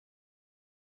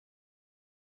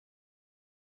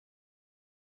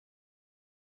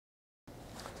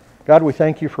God, we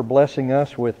thank you for blessing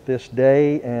us with this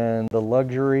day and the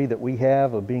luxury that we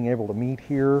have of being able to meet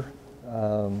here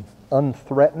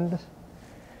unthreatened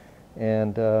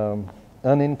and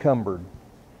unencumbered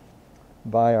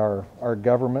by our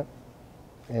government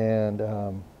and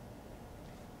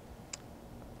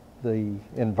the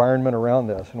environment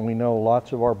around us. And we know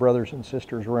lots of our brothers and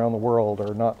sisters around the world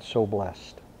are not so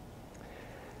blessed.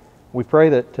 We pray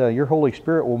that your Holy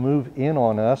Spirit will move in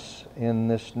on us in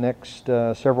this next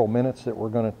several minutes that we're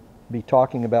going to be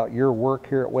talking about your work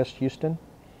here at West Houston.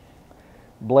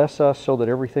 Bless us so that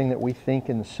everything that we think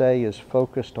and say is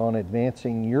focused on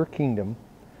advancing your kingdom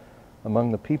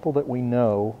among the people that we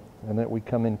know and that we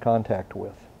come in contact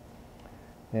with.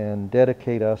 And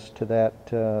dedicate us to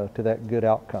that good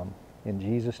outcome. In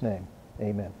Jesus' name,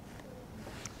 amen.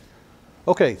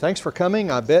 Okay, thanks for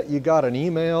coming. I bet you got an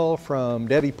email from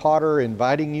Debbie Potter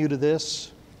inviting you to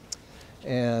this.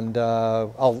 And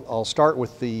I'll start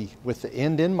with the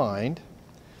end in mind.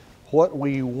 What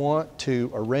we want to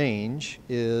arrange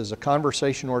is a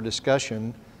conversation or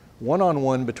discussion,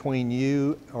 one-on-one between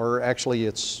you, or actually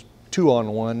it's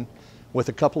two-on-one with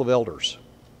a couple of elders.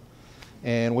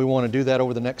 And we want to do that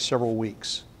over the next several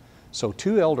weeks. So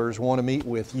two elders want to meet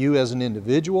with you as an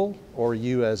individual, or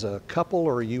you as a couple,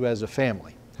 or you as a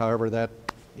family. However that,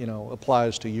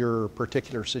 applies to your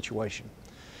particular situation.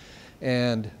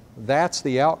 And that's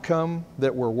the outcome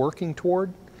that we're working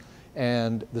toward.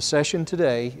 And the session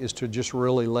today is to just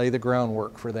really lay the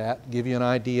groundwork for that, give you an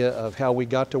idea of how we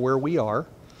got to where we are,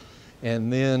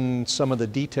 and then some of the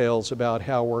details about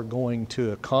how we're going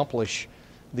to accomplish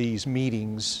these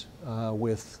meetings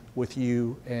with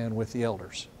you and with the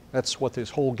elders. That's what this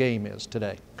whole game is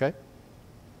today, okay?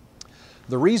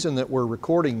 The reason that we're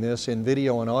recording this in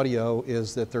video and audio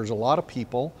is that there's a lot of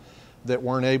people that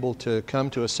weren't able to come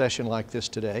to a session like this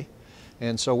today.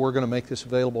 And so we're going to make this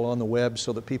available on the web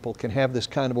so that people can have this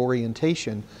kind of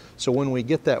orientation. So when we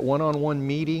get that one-on-one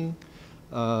meeting,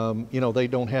 they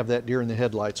don't have that deer in the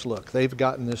headlights look. They've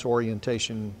gotten this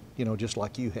orientation, just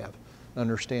like you have.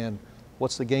 Understand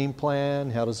what's the game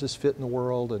plan, how does this fit in the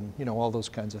world, and all those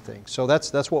kinds of things. So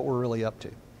that's what we're really up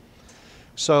to.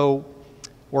 So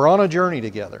we're on a journey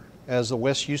together as the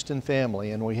West Houston family,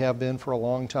 and we have been for a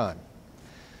long time.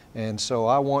 And so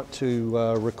I want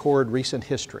to record recent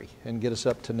history and get us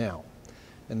up to now.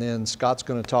 And then Scott's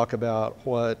going to talk about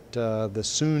what the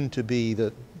soon-to-be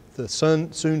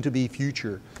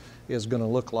future is going to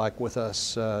look like with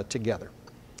us together.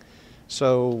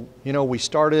 So, we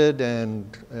started,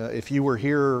 and if you were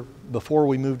here before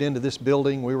we moved into this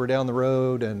building, we were down the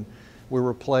road and we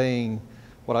were playing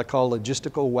what I call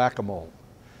logistical whack-a-mole.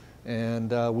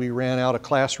 And we ran out of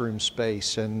classroom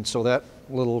space, and so that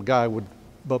little guy would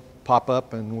pop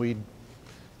up and we'd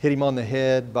hit him on the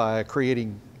head by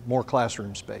creating more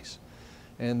classroom space.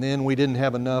 And then we didn't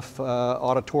have enough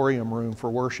auditorium room for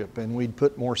worship, and we'd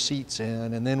put more seats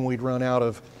in, and then we'd run out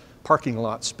of parking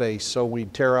lot space, so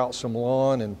we'd tear out some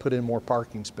lawn and put in more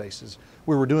parking spaces.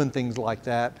 We were doing things like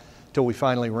that till we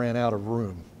finally ran out of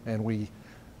room, and we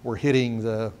were hitting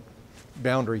the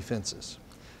boundary fences.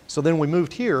 So then we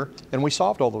moved here and we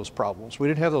solved all those problems. We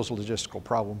didn't have those logistical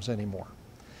problems anymore.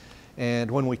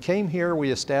 And when we came here, we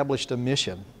established a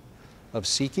mission of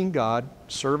seeking God,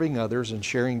 serving others, and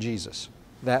sharing Jesus.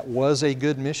 That was a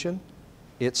good mission.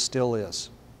 It still is.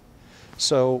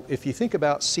 So if you think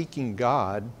about seeking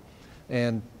God,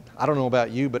 and I don't know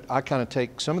about you, but I kind of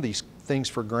take some of these things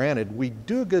for granted. We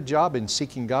do a good job in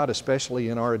seeking God, especially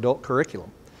in our adult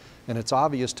curriculum. And it's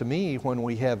obvious to me when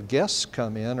we have guests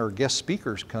come in, or guest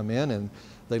speakers come in, and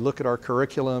they look at our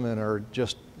curriculum and are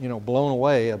just, blown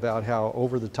away about how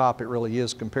over the top it really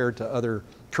is compared to other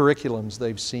curriculums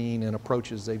they've seen and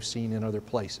approaches they've seen in other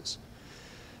places.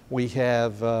 We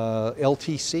have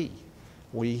LTC.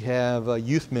 We have a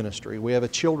youth ministry. We have a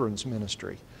children's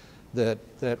ministry that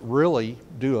really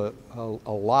do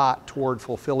a lot toward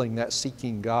fulfilling that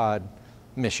seeking God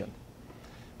mission.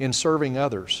 In serving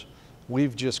others,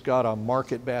 we've just got a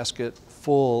market basket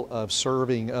full of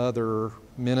serving other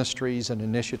ministries and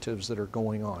initiatives that are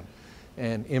going on.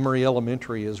 And Emory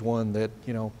Elementary is one that,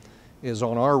 is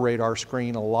on our radar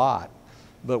screen a lot.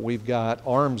 But we've got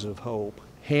Arms of Hope,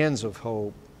 Hands of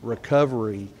Hope,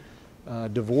 Recovery,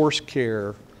 divorce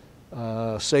care,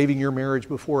 saving your marriage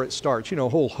before it starts, a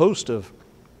whole host of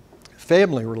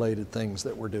family-related things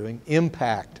that we're doing,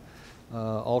 impact,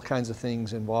 all kinds of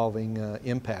things involving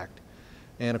impact.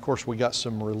 And of course we got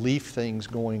some relief things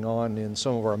going on in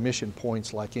some of our mission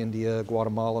points like India,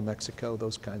 Guatemala, Mexico,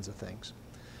 those kinds of things.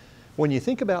 When you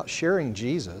think about sharing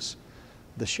Jesus,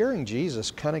 the sharing Jesus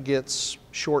kind of gets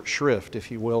short shrift, if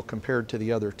you will, compared to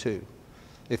the other two.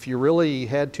 If you really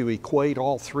had to equate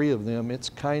all three of them, it's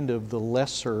kind of the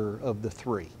lesser of the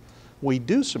three. We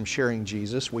do some sharing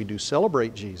Jesus, we do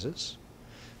celebrate Jesus,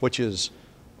 which is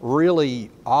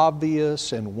really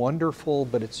obvious and wonderful,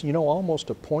 but it's, you know, almost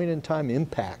a point in time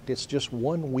impact. It's just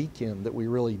one weekend that we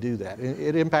really do that.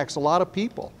 It impacts a lot of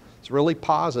people. It's really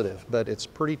positive, but it's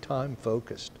pretty time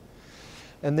focused.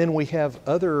 And then we have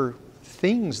other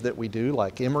things that we do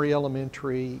like Emory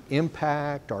Elementary,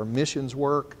 Impact, our missions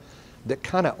work that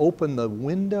kind of open the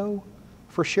window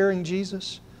for sharing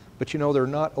Jesus, but you know, they're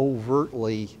not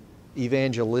overtly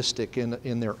evangelistic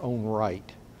in their own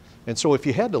right. And so if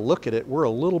you had to look at it, we're a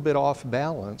little bit off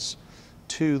balance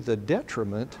to the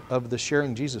detriment of the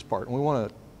sharing Jesus part. And we want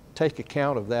to take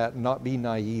account of that and not be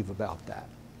naive about that.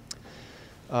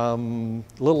 A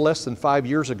little less than 5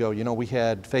 years ago, you know, we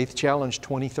had Faith Challenge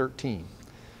 2013.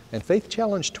 And Faith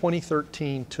Challenge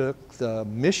 2013 took the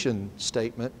mission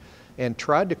statement and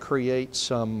tried to create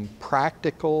some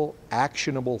practical,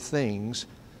 actionable things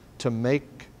to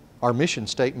make our mission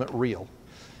statement real.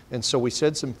 And so we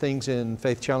said some things in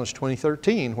Faith Challenge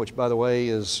 2013, which by the way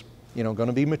is, you know, going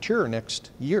to be mature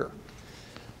next year.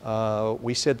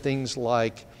 We said things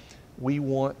like, we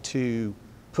want to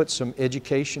put some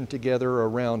education together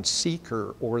around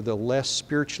seeker or the less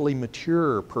spiritually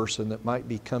mature person that might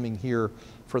be coming here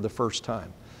for the first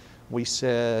time. We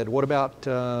said, what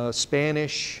about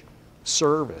Spanish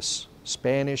service,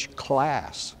 Spanish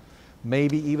class,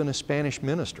 maybe even a Spanish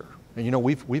minister? And you know,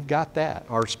 we've got that.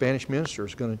 Our Spanish minister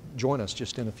is going to join us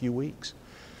just in a few weeks.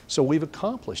 So we've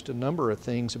accomplished a number of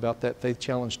things about that Faith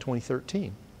Challenge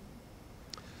 2013.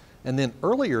 And then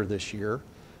earlier this year,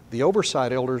 the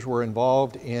oversight elders were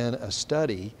involved in a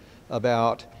study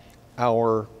about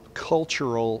our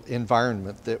cultural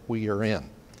environment that we are in.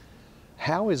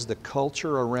 How is the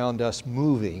culture around us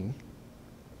moving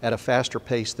at a faster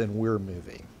pace than we're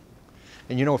moving?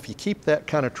 And you know, if you keep that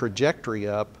kind of trajectory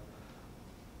up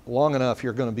long enough,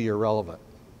 you're going to be irrelevant,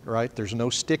 right? There's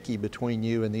no sticky between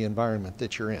you and the environment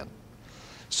that you're in.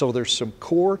 So there's some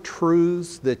core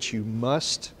truths that you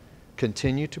must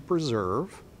continue to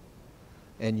preserve,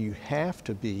 and you have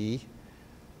to be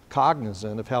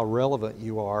cognizant of how relevant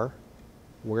you are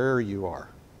where you are.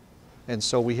 And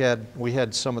so we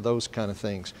had some of those kind of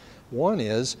things. One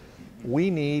is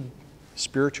we need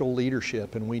spiritual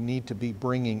leadership, and we need to be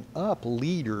bringing up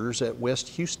leaders at West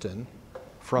Houston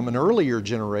from an earlier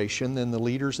generation than the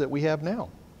leaders that we have now,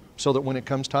 so that when it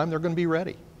comes time, they're going to be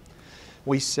ready.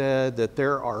 We said that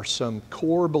there are some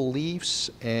core beliefs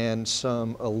and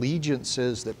some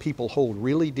allegiances that people hold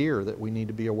really dear that we need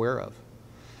to be aware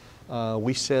of.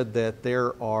 We said that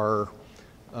there are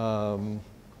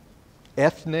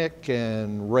ethnic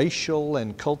and racial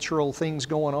and cultural things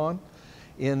going on,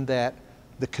 in that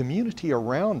the community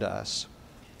around us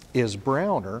is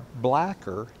browner,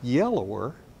 blacker,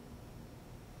 yellower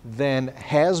than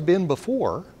has been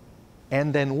before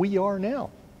and than we are now.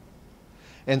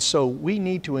 And so we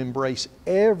need to embrace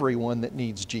everyone that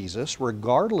needs Jesus,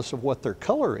 regardless of what their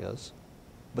color is.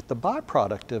 But the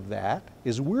byproduct of that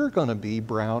is we're going to be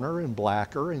browner and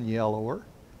blacker and yellower,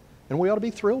 and we ought to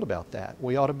be thrilled about that.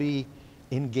 We ought to be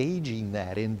engaging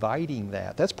that, inviting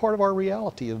that. That's part of our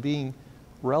reality of being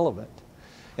relevant.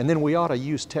 And then we ought to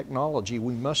use technology.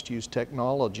 We must use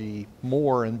technology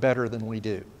more and better than we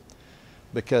do,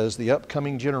 because the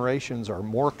upcoming generations are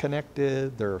more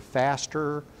connected, they're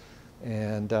faster,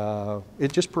 and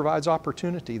it just provides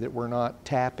opportunity that we're not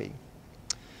tapping.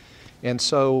 And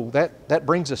so that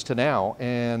brings us to now,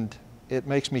 and it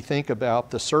makes me think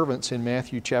about the servants in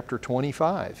Matthew chapter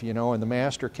 25, you know, and the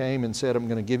master came and said, I'm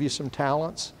going to give you some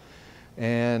talents,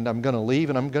 and I'm going to leave,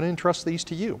 and I'm going to entrust these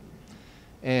to you.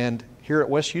 And here at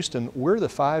West Houston, we're the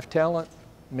 5-talent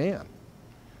man.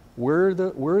 We're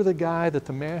the guy that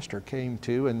the master came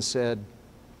to and said,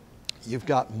 you've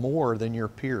got more than your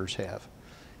peers have.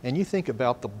 And you think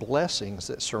about the blessings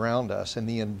that surround us and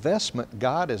the investment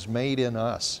God has made in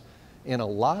us in a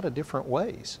lot of different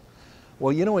ways.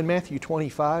 Well, you know, in Matthew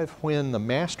 25, when the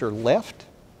master left,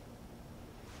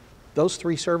 those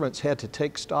 3 servants had to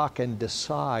take stock and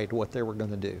decide what they were going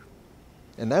to do.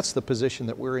 And that's the position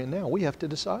that we're in now. We have to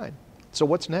decide. So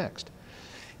what's next?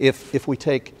 If we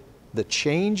take the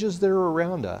changes that are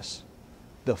around us,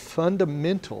 the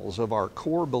fundamentals of our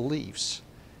core beliefs,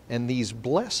 and these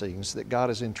blessings that God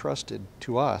has entrusted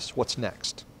to us, what's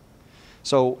next?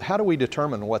 So how do we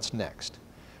determine what's next?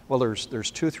 Well, there's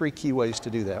 2 or 3 key ways to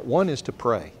do that. One is to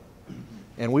pray.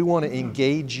 And we want to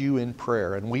engage you in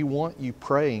prayer. And we want you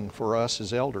praying for us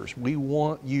as elders. We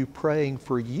want you praying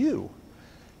for you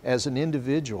as an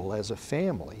individual, as a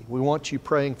family. We want you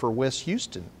praying for West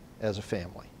Houston as a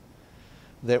family.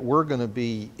 that we're going to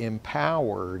be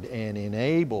empowered and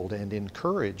enabled and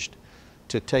encouraged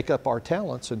to take up our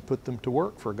talents and put them to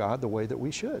work for God the way that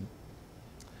we should.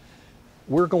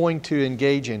 We're going to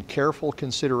engage in careful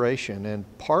consideration, and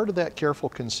part of that careful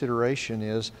consideration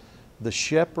is the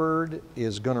shepherd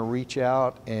is going to reach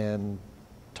out and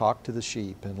talk to the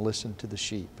sheep and listen to the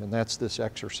sheep, and that's this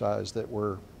exercise that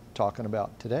we're talking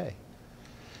about today.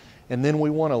 And then we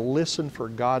want to listen for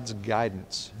God's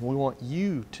guidance. We want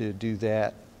you to do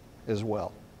that as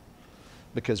well,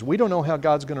 because we don't know how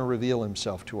God's going to reveal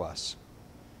Himself to us,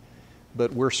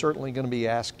 but we're certainly going to be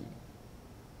asking,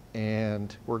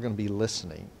 and we're going to be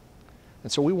listening.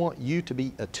 And so we want you to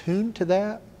be attuned to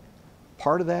that,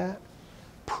 part of that,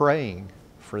 praying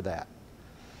for that.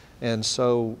 And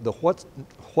so the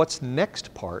what's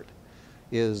next part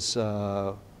is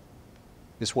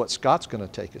what Scott's going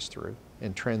to take us through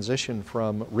and transition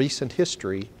from recent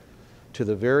history to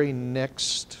the very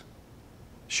next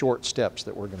short steps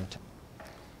that we're going to take.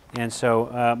 And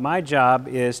so my job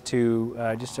is to,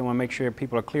 just I want to make sure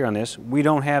people are clear on this, we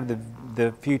don't have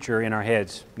the future in our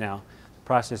heads now. The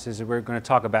process is that we're going to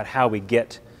talk about how we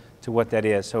get to what that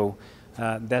is. So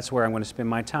that's where I'm going to spend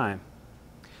my time.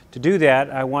 To do that,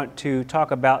 I want to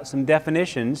talk about some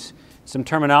definitions, some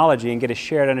terminology, and get a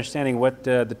shared understanding of what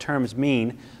the terms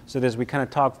mean, so that as we kind of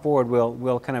talk forward,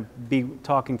 we'll kind of be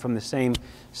talking from the same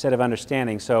set of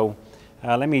understanding. So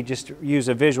let me just use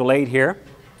a visual aid here.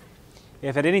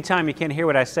 If at any time you can't hear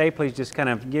what I say, please just kind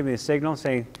of give me a signal,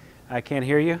 say, I can't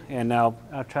hear you, and I'll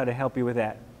try to help you with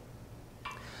that.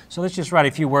 So let's just write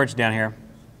a few words down here.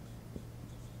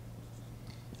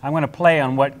 I'm going to play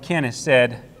on what Ken has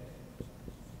said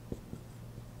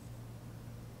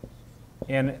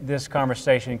in this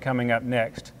conversation coming up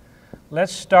next.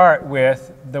 Let's start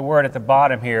with the word at the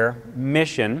bottom here,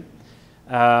 mission.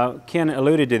 Ken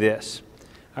alluded to this.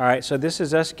 All right, so this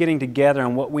is us getting together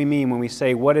on what we mean when we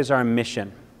say, what is our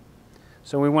mission?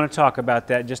 So we want to talk about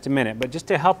that in just a minute. But just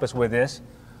to help us with this,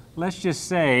 let's just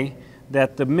say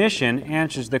that the mission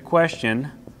answers the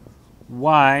question,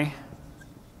 why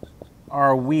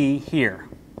are we here?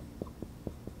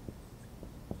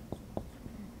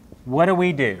 What do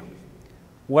we do?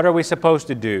 What are we supposed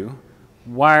to do?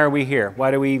 Why are we here?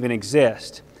 Why do we even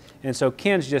exist? And so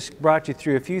Ken's just brought you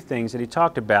through a few things that he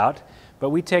talked about, but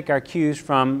we take our cues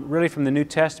from the New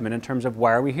Testament in terms of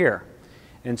why are we here.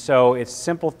 And so it's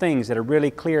simple things that are really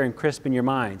clear and crisp in your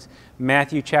minds.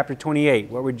 Matthew chapter 28,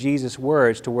 what were Jesus'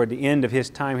 words toward the end of His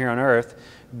time here on earth?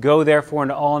 Go therefore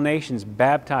into all nations,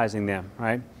 baptizing them,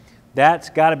 right? That's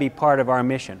got to be part of our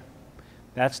mission.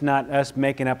 That's not us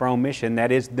making up our own mission,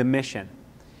 that is the mission.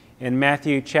 In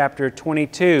Matthew chapter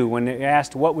 22, when they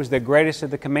asked what was the greatest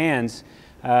of the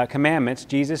commandments,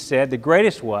 Jesus said the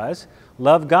greatest was,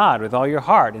 love God with all your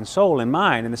heart and soul and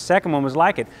mind. And the second one was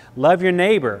like it, love your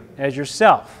neighbor as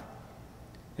yourself.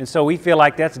 And so we feel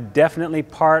like that's definitely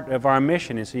part of our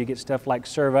mission. And so you get stuff like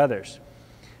serve others.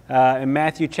 In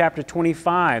Matthew chapter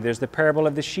 25, there's the parable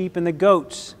of the sheep and the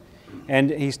goats. And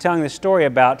he's telling the story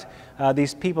about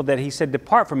these people that he said,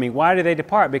 depart from me. Why do they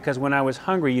depart? Because when I was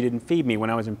hungry, you didn't feed me. When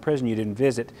I was in prison, you didn't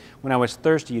visit. When I was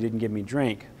thirsty, you didn't give me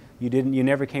drink. You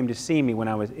never came to see me when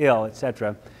I was ill,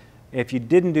 etc. If you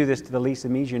didn't do this to the least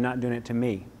of these, you're not doing it to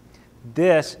me.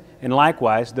 This, and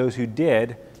likewise, those who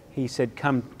did, he said,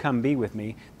 come be with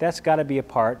me. That's got to be a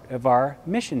part of our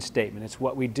mission statement. It's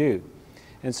what we do.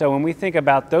 And so when we think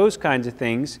about those kinds of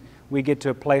things, we get to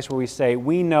a place where we say,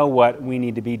 we know what we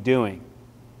need to be doing.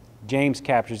 James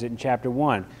captures it in chapter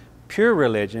 1. Pure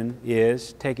religion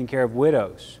is taking care of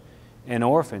widows and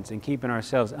orphans and keeping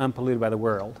ourselves unpolluted by the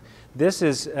world. This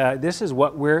is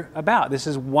what we're about. This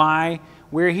is why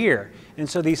we're here. And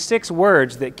so these 6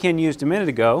 words that Ken used a minute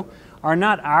ago are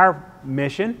not our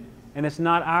mission, and it's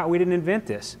not we didn't invent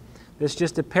this. It's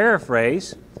just a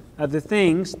paraphrase of the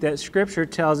things that Scripture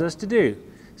tells us to do.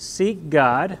 Seek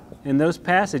God, and those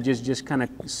passages just kind of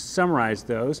summarize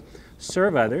those.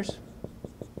 Serve others,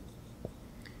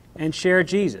 and share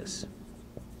Jesus.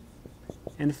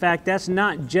 In fact, that's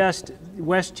not just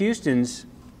West Houston's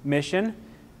mission.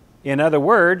 In other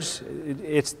words,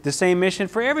 it's the same mission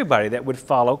for everybody that would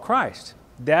follow Christ.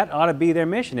 That ought to be their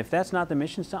mission. If that's not the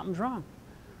mission, something's wrong.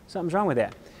 Something's wrong with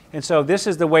that. And so this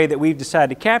is the way that we've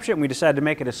decided to capture it, and we decided to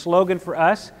make it a slogan for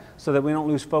us so that we don't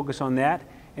lose focus on that.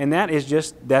 And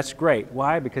that's great.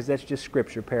 Why? Because that's just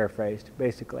Scripture paraphrased,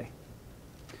 basically.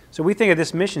 So we think of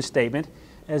this mission statement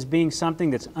as being something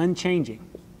that's unchanging.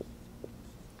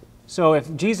 So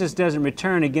if Jesus doesn't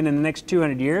return again in the next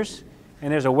 200 years,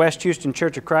 and there's a West Houston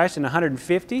Church of Christ in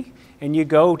 150, and you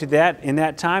go to that in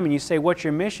that time and you say, what's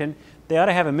your mission? They ought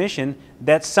to have a mission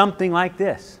that's something like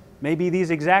this. Maybe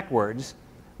these exact words,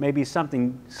 maybe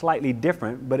something slightly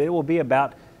different, but it will be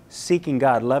about seeking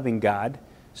God, loving God,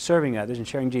 serving others, and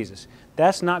sharing Jesus.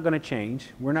 That's not going to change.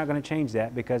 We're not going to change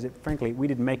that because, frankly, we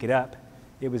didn't make it up.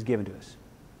 It was given to us.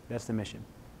 That's the mission.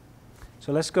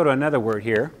 So let's go to another word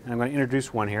here. I'm going to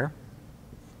introduce one here.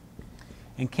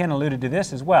 And Ken alluded to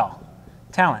this as well.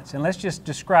 Talents. And let's just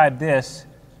describe this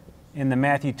in the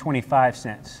Matthew 25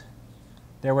 sense.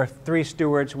 There were 3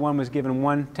 stewards. One was given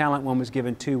 1 talent, one was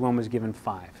given 2, one was given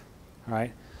 5. All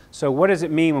right? So what does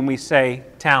it mean when we say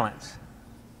talents?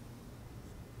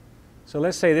 So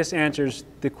let's say this answers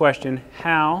the question,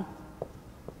 how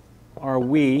are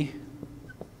we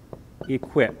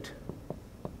equipped?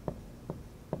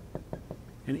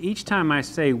 And each time I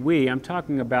say we, I'm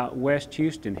talking about West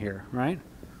Houston here, right?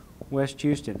 West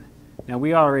Houston. Now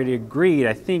we already agreed,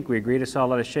 I think we agreed, I saw a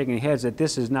lot of shaking heads, that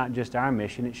this is not just our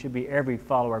mission. It should be every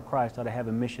follower of Christ ought to have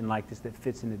a mission like this that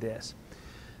fits into this.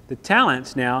 The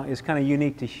talents now is kind of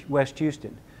unique to West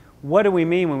Houston. What do we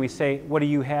mean when we say, what do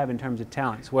you have in terms of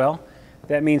talents? Well,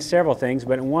 that means several things,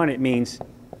 but one, it means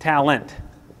talent.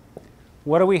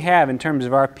 What do we have in terms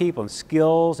of our people, and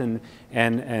skills and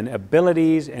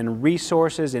abilities and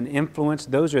resources and influence?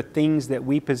 Those are things that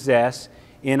we possess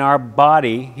in our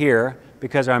body here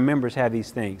because our members have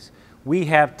these things. We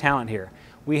have talent here.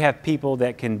 We have people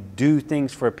that can do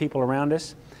things for people around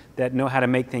us, that know how to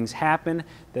make things happen,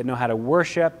 that know how to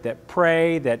worship, that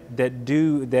pray,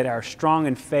 that are strong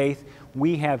in faith.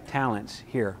 We have talents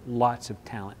here, lots of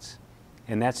talents.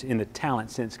 And that's in the talent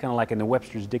sense, kind of like in the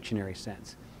Webster's Dictionary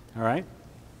sense. All right?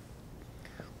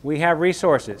 We have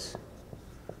resources.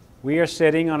 We are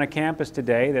sitting on a campus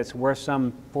today that's worth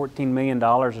some $14 million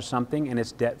or something, and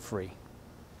it's debt-free.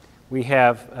 We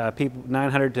have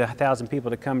 900 to 1,000 people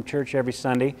that come to church every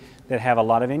Sunday that have a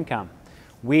lot of income.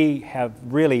 We have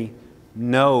really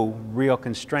no real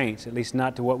constraints, at least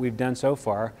not to what we've done so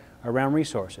far, around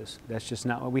resources. That's just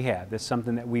not what we have. That's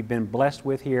something that we've been blessed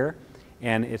with here,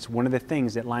 and it's one of the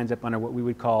things that lines up under what we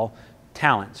would call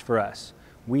talents for us.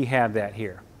 We have that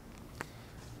here.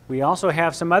 We also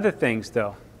have some other things,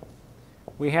 though.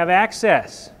 We have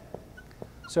access.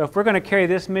 So if we're going to carry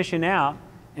this mission out,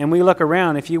 and we look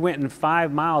around, if you went in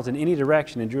 5 miles in any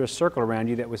direction and drew a circle around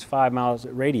you that was 5 miles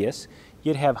radius,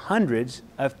 you'd have hundreds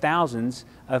of thousands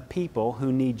of people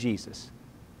who need Jesus.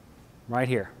 Right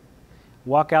here.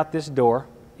 Walk out this door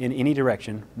in any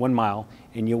direction, 1 mile,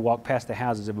 and you'll walk past the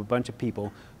houses of a bunch of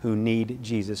people who need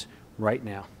Jesus right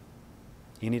now.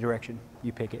 Any direction,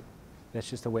 you pick it. That's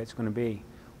just the way it's going to be.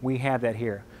 We have that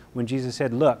here. When Jesus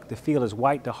said, look, the field is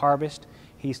white to harvest,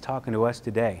 He's talking to us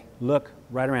today. Look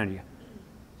right around you.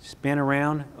 Spin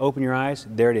around, open your eyes,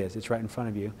 there it is. It's right in front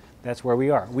of you. That's where we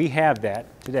are. We have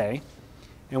that today.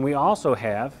 And we also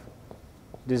have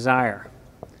desire.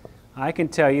 I can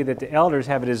tell you that the elders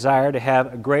have a desire to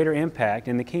have a greater impact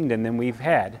in the kingdom than we've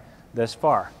had thus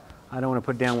far. I don't want to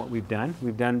put down what we've done.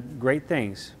 We've done great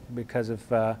things because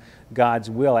of God's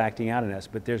will acting out in us,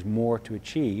 but there's more to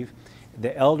achieve.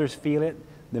 The elders feel it.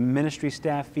 The ministry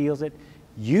staff feels it.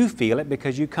 You feel it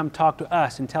because you come talk to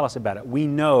us and tell us about it. We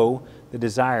know the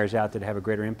desires out there to have a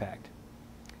greater impact.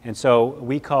 And so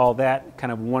we call that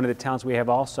kind of one of the talents we have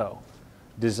also,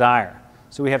 desire.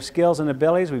 So we have skills and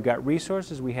abilities, we've got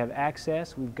resources, we have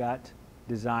access, we've got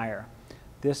desire.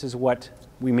 This is what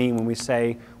we mean when we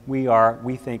say we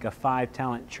think, a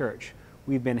 5-talent church.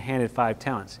 We've been handed 5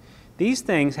 talents. These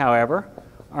things, however,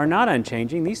 are not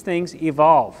unchanging. These things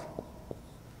evolve.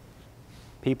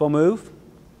 People move.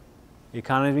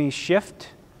 Economies shift.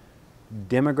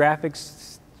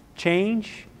 Demographics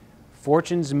change.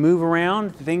 Fortunes move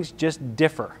around. Things just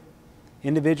differ.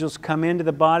 Individuals come into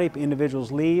the body,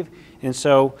 individuals leave, and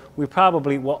so we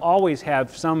probably will always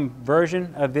have some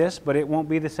version of this, but it won't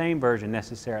be the same version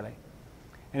necessarily.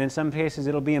 And in some cases,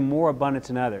 it'll be in more abundance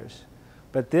than others.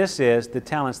 But this is the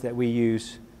talents that we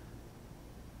use,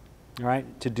 all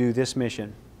right, to do this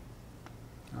mission.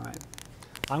 All right.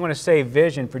 I'm going to say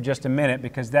vision for just a minute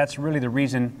because that's really the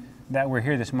reason that we're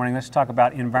here this morning. Let's talk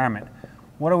about environment.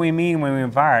 What do we mean when we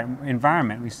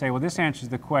environment? We say, well, this answers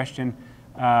the question,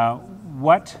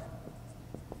 what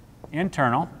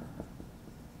internal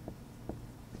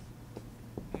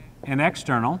and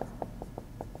external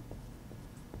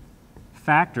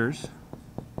factors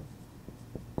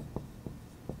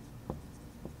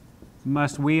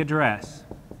must we address?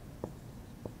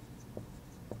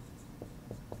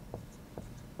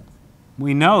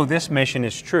 We know this mission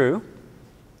is true.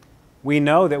 We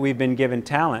know that we've been given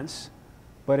talents,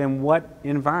 but in what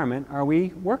environment are we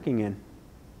working in?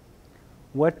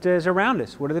 What is around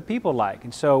us? What are the people like?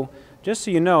 And so, just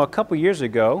so you know, a couple years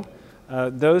ago,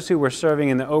 those who were serving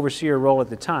in the overseer role at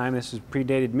the time, this has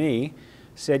predated me,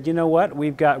 said, you know what,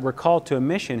 we're called to a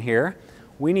mission here.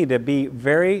 We need to be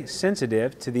very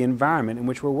sensitive to the environment in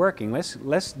which we're working.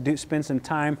 Let's spend some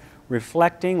time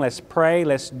reflecting, let's pray,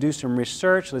 let's do some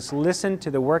research, let's listen to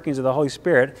the workings of the Holy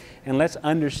Spirit, and let's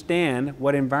understand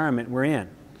what environment we're in.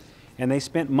 And they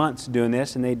spent months doing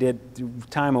this, and they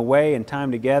did time away and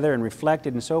time together and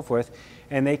reflected and so forth.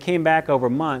 And they came back over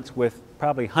months with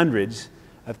probably hundreds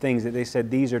of things that they said,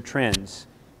 these are trends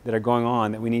that are going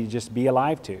on that we need to just be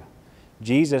alive to.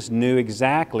 Jesus knew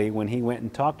exactly when he went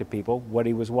and talked to people what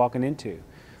he was walking into.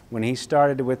 When he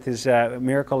started with his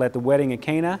miracle at the wedding at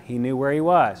Cana, he knew where he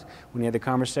was. When he had the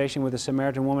conversation with the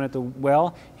Samaritan woman at the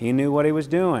well, he knew what he was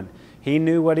doing. He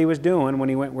knew what he was doing when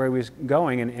he went where he was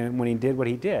going and when he did what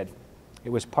he did.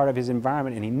 It was part of his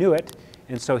environment, and he knew it,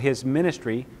 and so his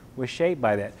ministry was shaped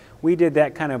by that. We did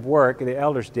that kind of work, the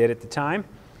elders did at the time,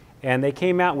 and they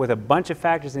came out with a bunch of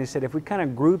factors, and they said if we kind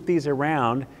of group these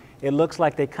around, it looks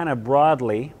like they kind of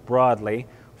broadly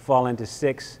fall into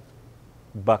 6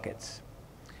 buckets.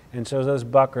 And so those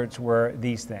buckets were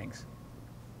these things.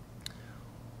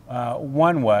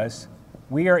 One was,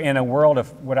 we are in a world of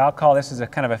what I'll call, this is a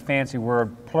kind of a fancy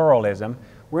word, pluralism.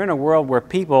 We're in a world where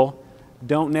people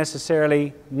don't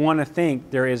necessarily want to think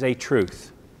there is a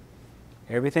truth.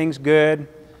 Everything's good,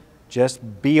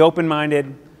 just be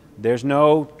open-minded, there's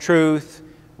no truth,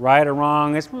 right or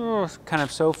wrong, it's kind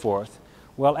of so forth.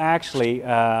 Well, actually,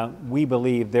 we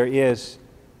believe there is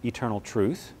eternal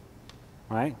truth,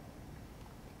 right?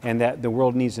 And that the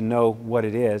world needs to know what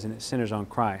it is, and it centers on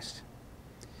Christ.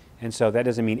 And so that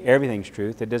doesn't mean everything's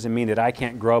truth. It doesn't mean that I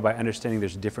can't grow by understanding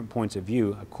there's different points of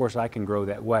view. Of course, I can grow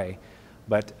that way.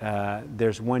 But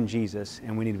there's one Jesus,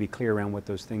 and we need to be clear around what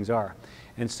those things are.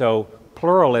 And so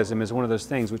pluralism is one of those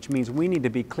things, which means we need to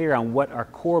be clear on what our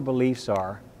core beliefs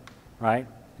are, right?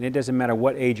 And it doesn't matter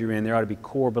what age you're in, there ought to be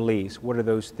core beliefs. What are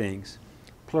those things?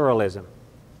 Pluralism.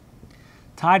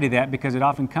 Tied to that, because it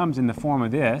often comes in the form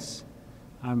of this,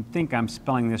 I think I'm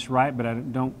spelling this right,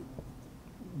 but don't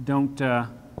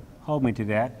hold me to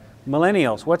that.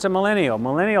 Millennials. What's a millennial?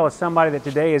 Millennial is somebody that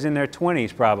today is in their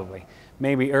 20s probably,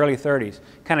 maybe early 30s,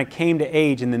 kind of came to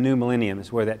age in the new millennium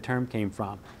is where that term came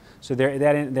from. So they're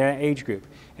that age group.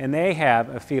 And they have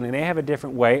a feeling, they have a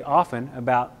different way often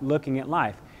about looking at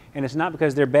life. And it's not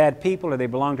because they're bad people or they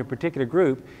belong to a particular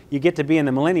group. You get to be in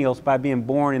the millennials by being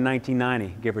born in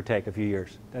 1990, give or take a few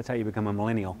years. That's how you become a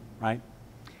millennial, right?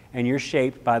 And you're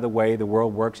shaped by the way the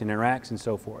world works and interacts and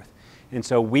so forth. And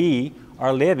so we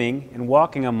are living and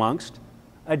walking amongst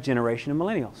a generation of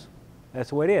millennials. That's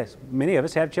the way it is. Many of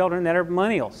us have children that are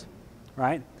millennials,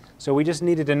 right? So we just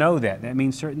needed to know that. That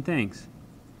means certain things.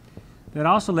 That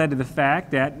also led to the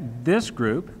fact that this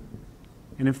group,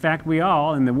 and in fact we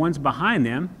all, and the ones behind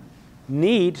them,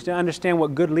 need to understand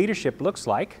what good leadership looks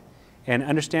like and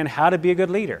understand how to be a good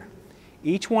leader.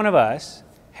 Each one of us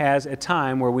has a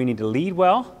time where we need to lead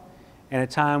well and a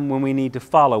time when we need to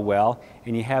follow well,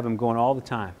 and you have them going all the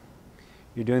time.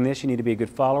 You're doing this, you need to be a good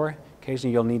follower.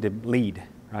 Occasionally you'll need to lead,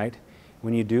 right?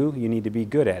 When you do, you need to be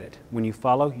good at it. When you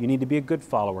follow, you need to be a good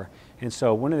follower. And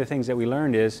so one of the things that we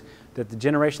learned is that the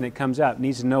generation that comes up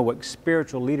needs to know what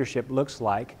spiritual leadership looks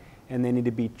like, and they need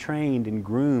to be trained and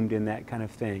groomed in that kind of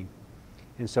thing.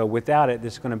 And so without it,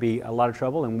 there's going to be a lot of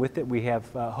trouble, and with it, we have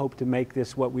hope to make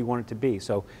this what we want it to be.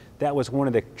 So that was one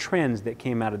of the trends that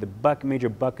came out of the major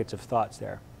buckets of thoughts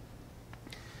there.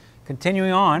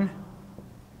 Continuing on,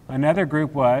 another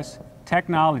group was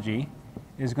technology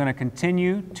is going to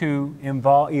continue to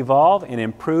evolve and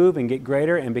improve and get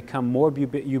greater and become more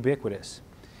ubiquitous.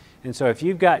 And so if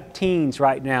you've got teens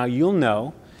right now, you'll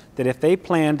know that if they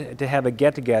planned to have a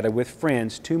get-together with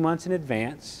friends 2 months in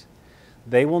advance,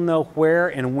 they will know where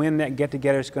and when that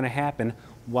get-together is going to happen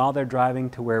while they're driving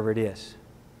to wherever it is.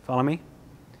 Follow me?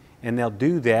 And they'll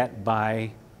do that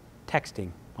by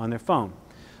texting on their phone.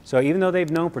 So even though they've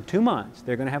known for 2 months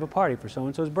they're going to have a party for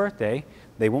so-and-so's birthday,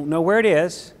 they won't know where it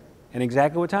is and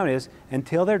exactly what time it is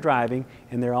until they're driving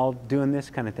and they're all doing this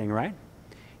kind of thing, right?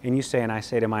 And you say, and I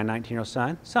say to my 19-year-old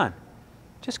son,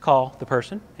 just call the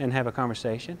person and have a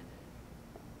conversation.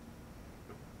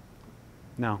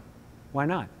 No. Why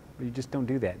not? You just don't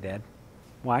do that, Dad.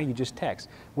 Why? You just text.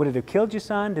 Would it have killed your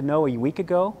son to know a week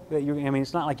ago that I mean,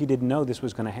 it's not like you didn't know this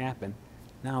was going to happen.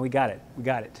 No, we got it. We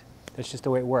got it. That's just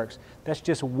the way it works. That's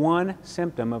just one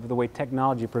symptom of the way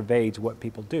technology pervades what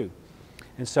people do.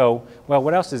 And so, well,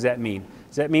 what else does that mean?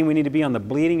 Does that mean we need to be on the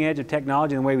bleeding edge of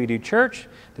technology in the way we do church?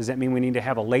 Does that mean we need to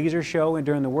have a laser show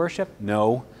during the worship?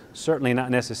 No, certainly not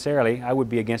necessarily. I would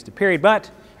be against it, period.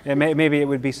 But maybe it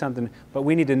would be something. But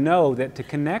we need to know that to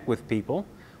connect with people,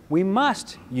 we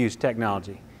must use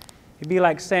technology. It'd be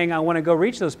like saying, I want to go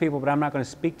reach those people, but I'm not going to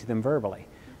speak to them verbally.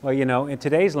 Well, you know, in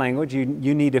today's language, you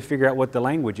need to figure out what the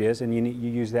language is, and you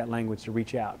use that language to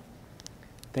reach out.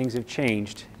 Things have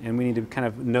changed, and we need to kind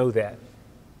of know that.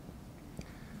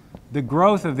 The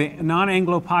growth of the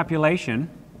non-Anglo population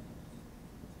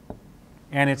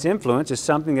and its influence is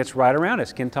something that's right around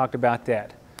us. Ken talked about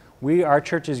that. Our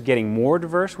church is getting more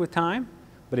diverse with time,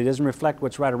 but it doesn't reflect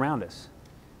what's right around us.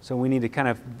 So we need to kind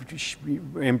of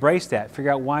embrace that,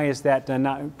 figure out why is that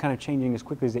not kind of changing as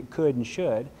quickly as it could and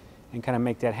should, and kind of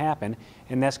make that happen.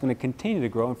 And that's going to continue to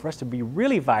grow. And for us to be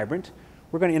really vibrant,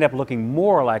 we're going to end up looking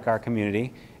more like our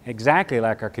community, exactly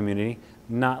like our community,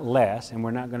 not less, and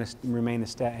we're not going to remain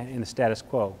in the status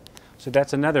quo. So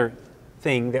that's another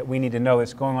thing that we need to know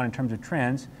that's going on in terms of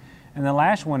trends. And the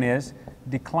last one is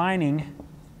declining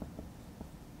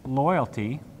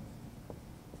loyalty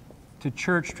to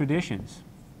church traditions.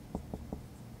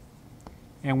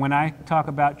 And when I talk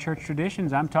about church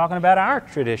traditions, I'm talking about our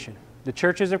tradition, the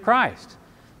churches of Christ.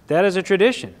 That is a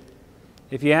tradition.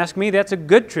 If you ask me, that's a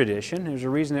good tradition. There's a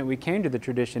reason that we came to the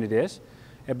tradition it is,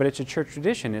 but it's a church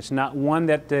tradition. It's not one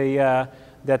that the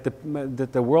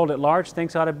world at large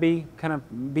thinks ought to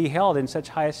be held in such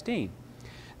high esteem.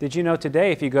 Did you know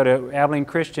today, if you go to Abilene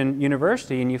Christian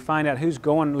University and you find out who's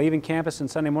leaving campus on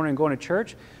Sunday morning and going to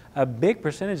church, a big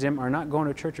percentage of them are not going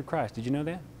to Church of Christ. Did you know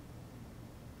that?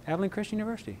 Abilene Christian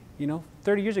University. You know,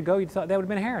 30 years ago, you thought that would have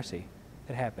been heresy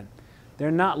that happened.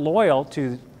 They're not loyal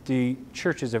to the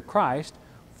churches of Christ.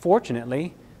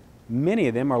 Fortunately, many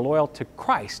of them are loyal to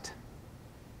Christ.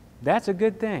 That's a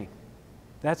good thing.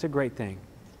 That's a great thing.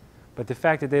 But the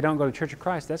fact that they don't go to Church of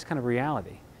Christ, that's kind of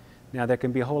reality. Now, there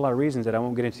can be a whole lot of reasons that I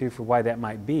won't get into for why that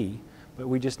might be, but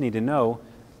we just need to know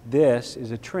this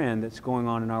is a trend that's going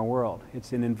on in our world.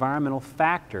 It's an environmental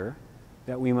factor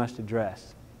that we must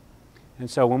address. And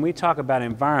so when we talk about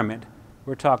environment,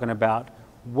 we're talking about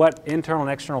what internal and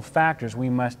external factors we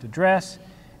must address,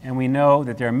 and we know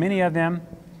that there are many of them,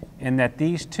 and that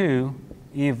these two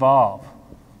evolve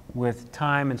with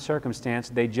time and circumstance.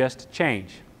 They just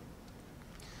change.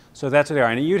 So that's what they are.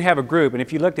 And you'd have a group, and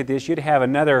if you looked at this, you'd have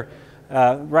another,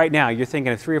 right now, you're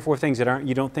thinking of 3 or 4 things that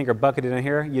you don't think are bucketed in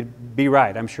here. You'd be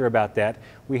right, I'm sure about that.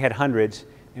 We had hundreds,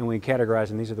 and we categorized,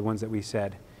 and these are the ones that we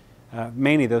said.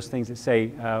 Mainly those things that say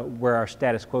where our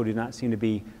status quo do not seem to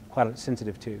be quite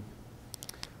sensitive to.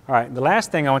 All right, the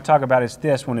last thing I want to talk about is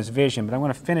this one, is vision, but I'm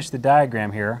going to finish the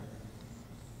diagram here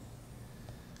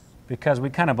because we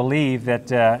kind of believe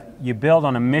that you build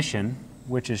on a mission,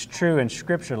 which is true and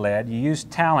Scripture-led. You use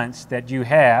talents that you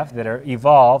have that are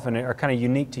evolve and are kind of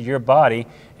unique to your body,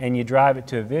 and you drive it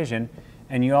to a vision,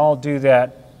 and you all do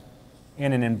that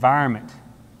in an environment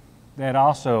that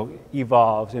also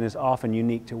evolves and is often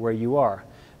unique to where you are.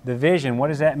 The vision, what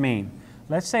does that mean?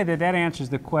 Let's say that answers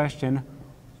the question,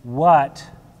 what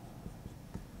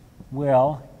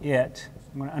will it,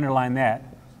 I'm going to underline that,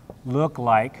 look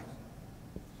like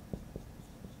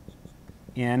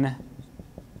in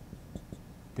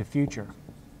the future?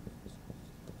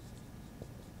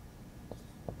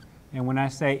 And when I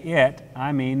say it,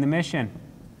 I mean the mission.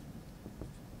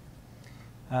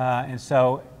 And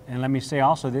let me say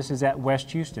also, this is at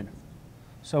West Houston.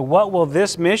 So what will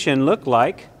this mission look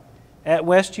like at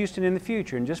West Houston in the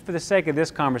future? And just for the sake of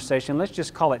this conversation, let's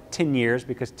just call it 10 years,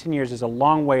 because 10 years is a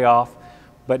long way off,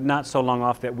 but not so long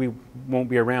off that we won't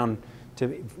be around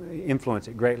to influence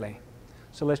it greatly.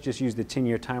 So let's just use the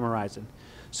 10-year time horizon.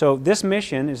 So this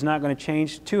mission is not going to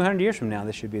change 200 years from now.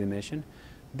 This should be the mission.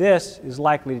 This is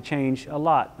likely to change a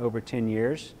lot over 10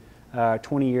 years.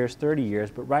 20 years, 30 years,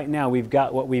 but right now we've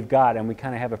got what we've got, and we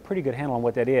kind of have a pretty good handle on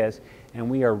what that is, and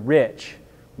we are rich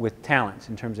with talents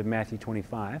in terms of Matthew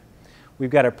 25. We've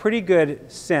got a pretty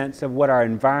good sense of what our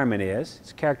environment is.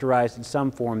 It's characterized in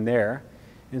some form there.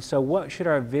 And so what should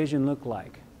our vision look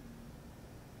like?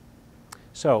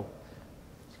 So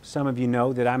some of you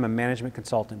know that I'm a management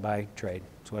consultant by trade.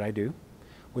 That's what I do,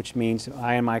 which means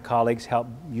I and my colleagues help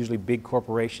usually big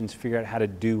corporations figure out how to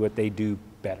do what they do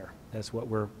better. That's what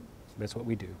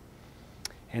we do.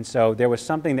 And so there was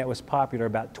something that was popular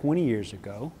about 20 years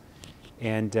ago.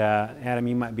 And Adam,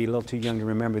 you might be a little too young to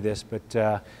remember this, but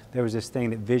there was this thing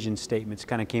that vision statements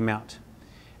kind of came out.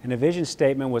 And a vision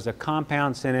statement was a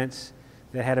compound sentence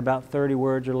that had about 30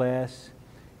 words or less.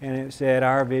 And it said,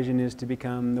 our vision is to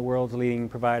become the world's leading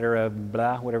provider of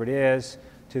blah, whatever it is,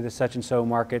 to the such and so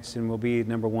markets, and we'll be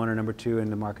number 1 or number 2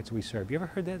 in the markets we serve. You ever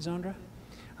heard that, Zondra?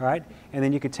 All right, and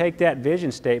then you could take that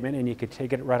vision statement and you could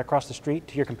take it right across the street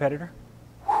to your competitor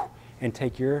and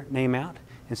take your name out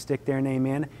and stick their name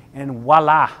in, and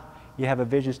voila, you have a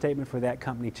vision statement for that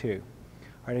company too.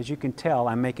 All right, as you can tell,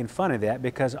 I'm making fun of that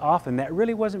because often that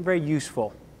really wasn't very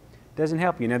useful Doesn't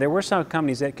help you. Now, there were some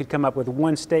companies that could come up with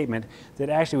one statement that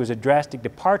actually was a drastic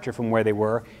departure from where they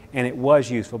were, and it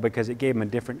was useful because it gave them a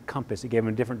different compass. It gave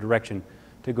them a different direction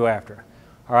to go after.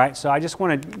 All right, so I just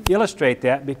want to illustrate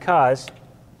that because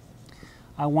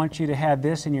I want you to have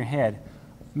this in your head.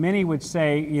 Many would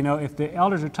say, you know, if the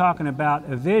elders are talking about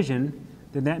a vision,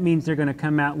 then that means they're going to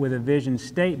come out with a vision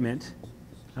statement,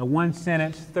 a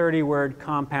one-sentence, 30-word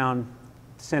compound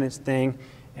sentence thing,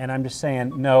 and I'm just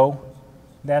saying, no,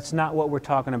 that's not what we're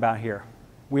talking about here.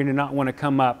 We do not want to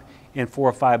come up in 4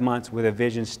 or 5 months with a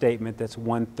vision statement that's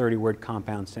one 30-word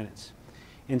compound sentence.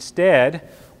 Instead,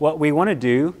 what we want to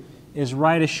do is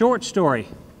write a short story.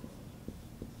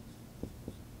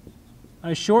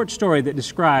 A short story that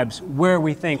describes where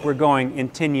we think we're going in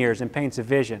 10 years and paints a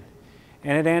vision.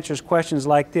 And it answers questions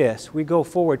like this. We go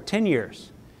forward 10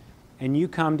 years, and you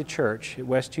come to church at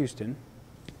West Houston.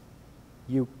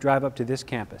 You drive up to this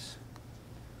campus.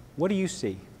 What do you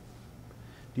see?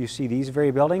 Do you see these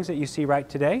very buildings that you see right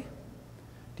today?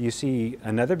 Do you see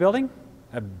another building?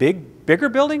 A bigger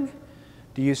building?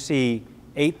 Do you see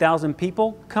 8,000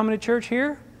 people coming to church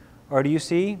here? Or do you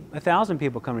see 1,000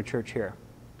 people coming to church here?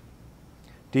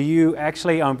 Do you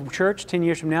actually, on church 10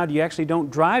 years from now, do you actually don't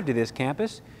drive to this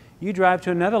campus? You drive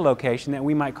to another location that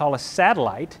we might call a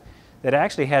satellite that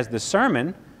actually has the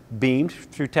sermon beamed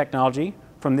through technology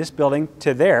from this building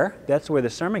to there. That's where the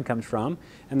sermon comes from.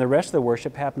 And the rest of the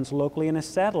worship happens locally in a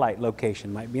satellite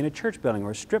location. Might be in a church building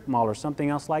or a strip mall or something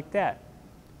else like that.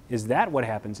 Is that what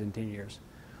happens in 10 years?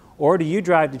 Or do you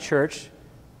drive to church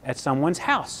at someone's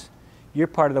house? You're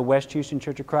part of the West Houston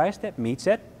Church of Christ that meets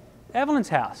at Evelyn's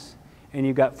house. And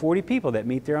you've got 40 people that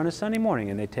meet there on a Sunday morning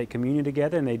and they take communion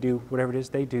together and they do whatever it is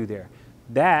they do there.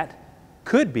 That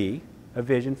could be a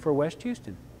vision for West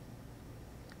Houston.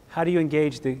 How do you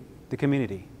engage the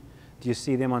community? Do you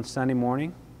see them on Sunday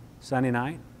morning, Sunday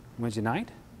night, Wednesday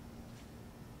night?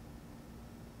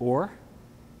 Do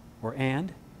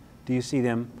you see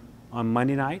them on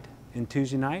Monday night and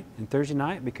Tuesday night and Thursday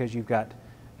night because you've got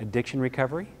addiction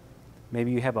recovery?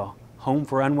 Maybe you have a home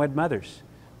for unwed mothers.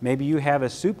 Maybe you have a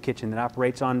soup kitchen that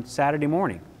operates on Saturday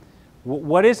morning.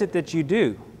 What is it that you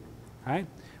do? Right?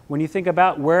 When you think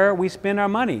about where we spend our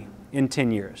money in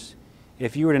 10 years,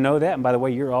 if you were to know that, and by the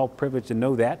way, you're all privileged to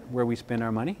know that, where we spend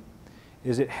our money,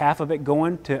 is it half of it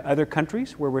going to other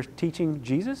countries where we're teaching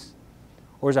Jesus?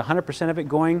 Or is 100% of it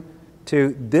going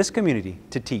to this community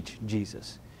to teach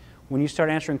Jesus? When you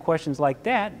start answering questions like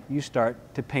that, you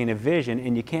start to paint a vision,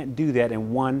 and you can't do that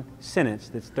in one sentence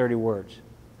that's 30 words,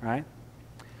 right?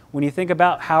 When you think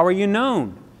about how are you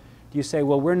known, do you say,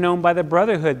 well, we're known by the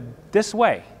brotherhood this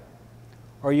way?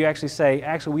 Or you actually say,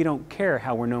 actually, we don't care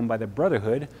how we're known by the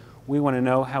brotherhood. We want to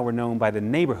know how we're known by the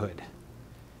neighborhood.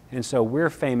 And so we're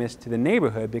famous to the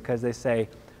neighborhood because they say,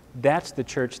 that's the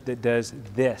church that does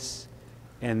this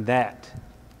and that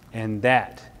and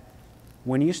that.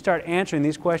 When you start answering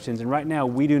these questions, and right now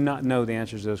we do not know the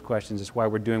answers to those questions, that's why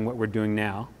we're doing what we're doing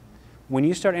now. When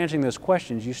you start answering those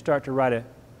questions, you start to write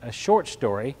a short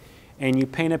story, and you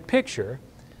paint a picture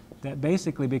that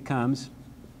basically becomes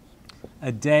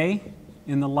a day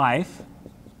in the life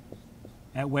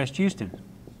at West Houston,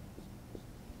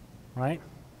 right?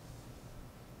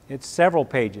 It's several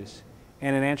pages,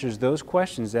 and it answers those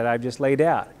questions that I've just laid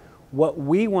out. What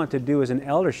we want to do as an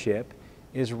eldership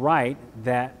is write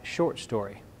that short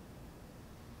story,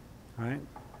 right?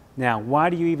 Now,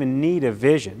 why do you even need a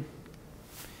vision?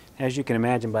 As you can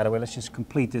imagine, by the way, let's just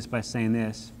complete this by saying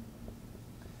this.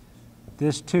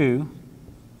 This too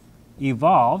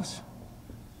evolves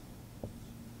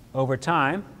over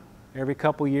time, every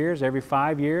couple years, every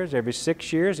 5 years, every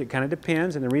 6 years. It kind of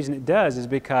depends, and the reason it does is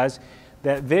because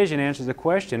that vision answers the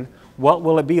question, what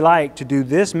will it be like to do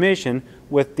this mission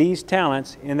with these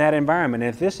talents in that environment?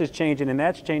 And if this is changing and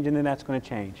that's changing, then that's going to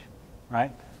change,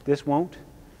 right? This won't.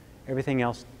 Everything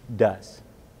else does.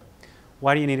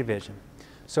 Why do you need a vision?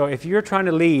 So if you're trying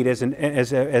to lead as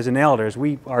an elder, as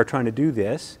we are trying to do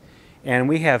this, and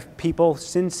we have people,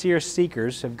 sincere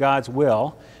seekers of God's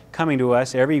will, coming to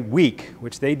us every week,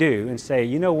 which they do, and say,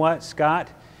 you know what, Scott,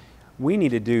 we need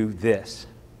to do this.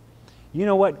 You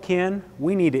know what, Ken,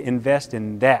 we need to invest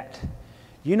in that.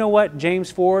 You know what,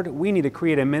 James Ford, we need to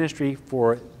create a ministry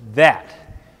for that.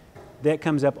 That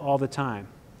comes up all the time.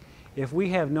 If we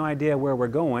have no idea where we're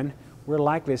going, we're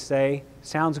likely to say,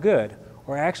 sounds good,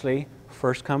 or actually,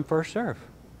 first come, first serve.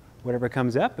 Whatever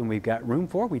comes up and we've got room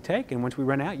for, we take, and once we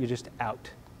run out, you're just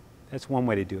out. That's one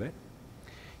way to do it.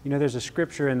 You know, there's a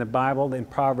scripture in the Bible, in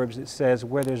Proverbs, that says,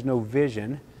 where there's no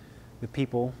vision, the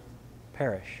people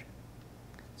perish.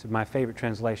 It's my favorite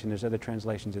translation. There's other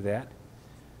translations of that.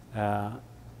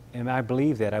 And I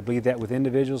believe that. I believe that with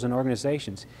individuals and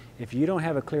organizations. If you don't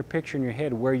have a clear picture in your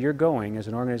head where you're going as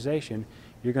an organization,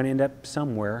 you're going to end up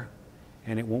somewhere,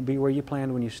 and it won't be where you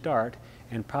planned when you start,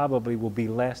 and probably will be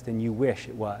less than you wish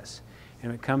it was. And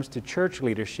when it comes to church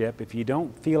leadership, if you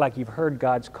don't feel like you've heard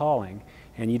God's calling,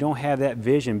 and you don't have that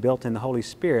vision built in the Holy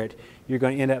Spirit, you're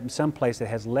going to end up in some place that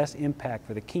has less impact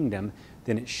for the kingdom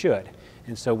than it should.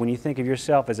 And so when you think of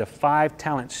yourself as a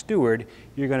 5-talent steward,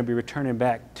 you're going to be returning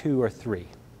back 2 or 3.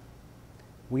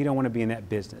 We don't want to be in that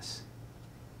business.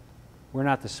 We're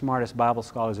not the smartest Bible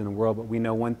scholars in the world, but we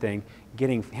know one thing: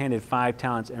 getting handed 5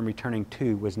 talents and returning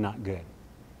 2 was not good.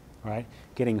 Right?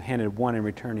 Getting handed 1 and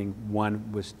returning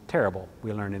 1 was terrible.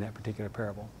 We learned in that particular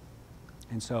parable.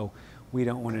 And so we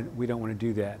don't want to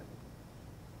do that.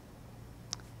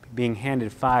 Being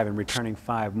handed 5 and returning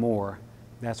 5 more,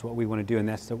 that's what we want to do, and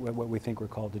that's what we think we're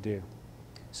called to do.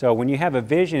 So when you have a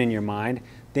vision in your mind,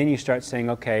 then you start saying,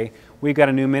 okay, we've got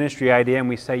a new ministry idea, and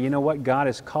we say, you know what, God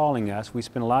is calling us. We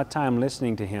spend a lot of time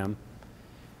listening to Him.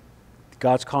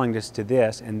 God's calling us to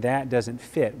this, and that doesn't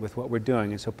fit with what we're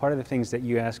doing. And so part of the things that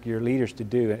you ask your leaders to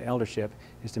do at eldership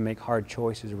is to make hard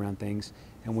choices around things,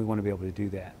 and we want to be able to do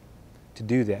that. To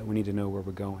do that, we need to know where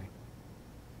we're going.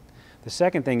 The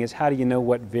second thing is, how do you know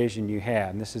what vision you have?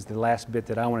 And this is the last bit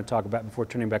that I want to talk about before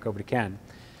turning back over to Ken.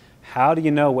 How do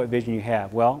you know what vision you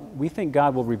have? Well, we think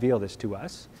God will reveal this to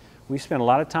us. We spent a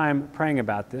lot of time praying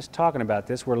about this, talking about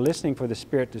this. We're listening for the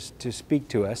Spirit to speak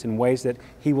to us in ways that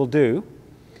He will do.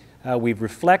 We've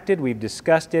reflected, we've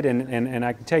discussed it, and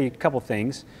I can tell you a couple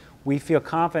things. We feel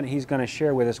confident He's going to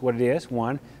share with us what it is,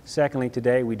 one. Secondly,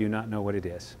 today we do not know what it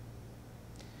is.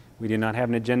 We do not have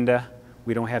an agenda.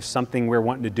 We don't have something we're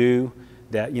wanting to do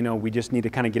that, you know, we just need to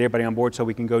kind of get everybody on board so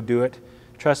we can go do it.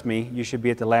 Trust me, you should be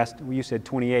at the last, you said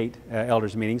 28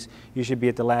 elders meetings, you should be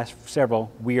at the last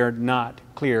several. We are not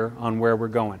clear on where we're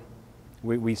going.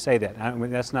 We say that.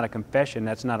 That's not a confession,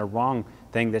 that's not a wrong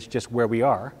thing, that's just where we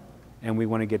are, and we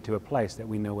want to get to a place that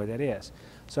we know where that is.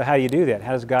 So how do you do that?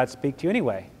 How does God speak to you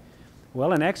anyway?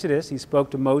 Well, in Exodus, He spoke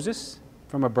to Moses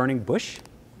from a burning bush.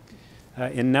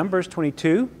 In Numbers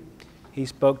 22, He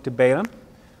spoke to Balaam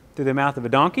through the mouth of a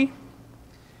donkey.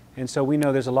 And so we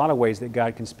know there's a lot of ways that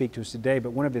God can speak to us today,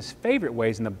 but one of His favorite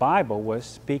ways in the Bible was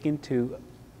speaking to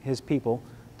His people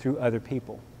through other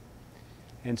people.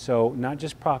 And so not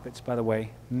just prophets, by the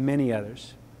way, many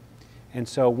others. And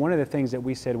so one of the things that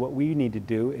we said what we need to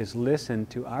do is listen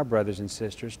to our brothers and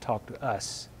sisters talk to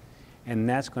us. And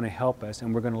that's going to help us,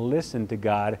 and we're going to listen to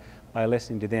God by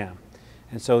listening to them.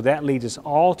 And so that leads us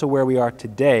all to where we are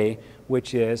today,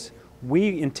 which is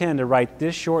we intend to write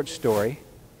this short story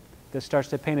that starts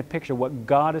to paint a picture of what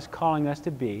God is calling us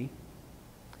to be,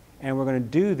 and we're going to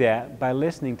do that by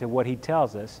listening to what He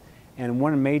tells us, and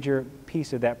one major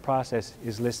piece of that process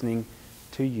is listening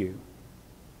to you.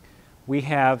 We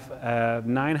have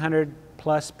 900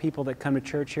 plus people that come to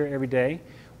church here every day.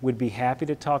 We'd be happy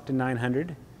to talk to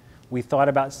 900. We thought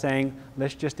about saying,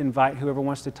 let's just invite whoever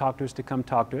wants to talk to us to come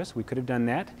talk to us. We could have done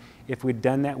that. If we'd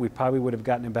done that, we probably would have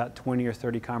gotten about 20 or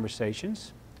 30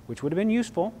 conversations, which would have been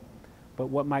useful. But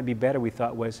what might be better, we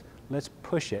thought, was let's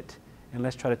push it and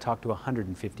let's try to talk to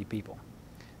 150 people.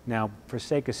 Now, for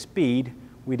sake of speed,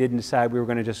 we didn't decide we were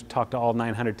going to just talk to all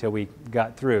 900 till we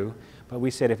got through. But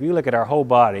we said, if you look at our whole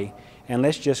body, and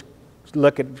let's just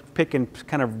look at picking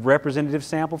kind of representative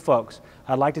sample folks.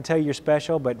 I'd like to tell you you're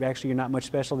special, but actually you're not much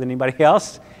special than anybody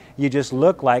else. You just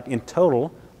look like, in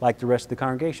total, like the rest of the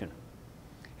congregation.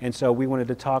 And so we wanted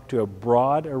to talk to a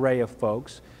broad array of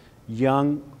folks,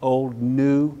 young, old,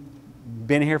 new,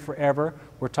 been here forever.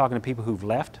 We're talking to people who've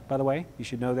left, by the way. You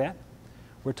should know that.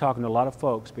 We're talking to a lot of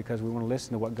folks because we want to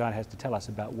listen to what God has to tell us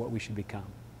about what we should become.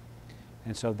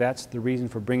 And so that's the reason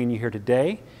for bringing you here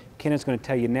today. Kenneth's going to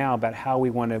tell you now about how we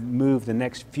want to move the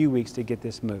next few weeks to get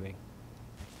this moving.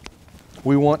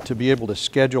 We want to be able to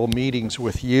schedule meetings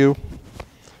with you,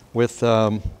 with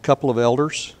a couple of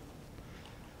elders.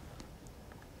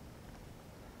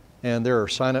 And there are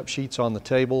sign-up sheets on the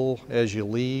table as you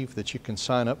leave that you can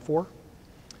sign up for.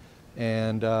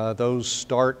 And those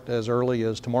start as early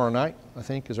as tomorrow night, I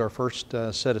think, is our first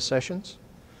set of sessions.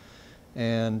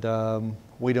 And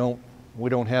we don't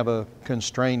have a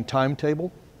constrained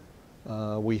timetable.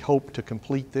 We hope to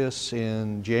complete this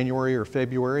in January or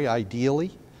February,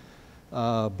 ideally.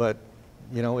 But,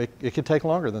 you know, it could take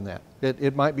longer than that.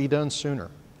 It might be done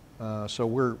sooner.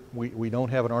 So we don't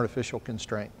have an artificial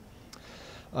constraint.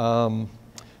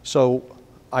 So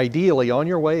ideally, on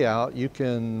your way out, you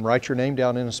can write your name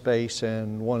down in a space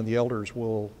and one of the elders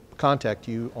will contact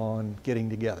you on getting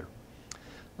together.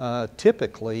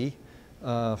 Typically,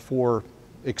 for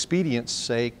expedience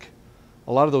sake,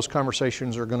 A lot of those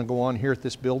conversations are going to go on here at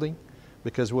this building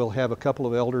because we'll have a couple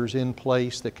of elders in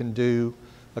place that can do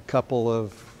a couple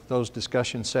of those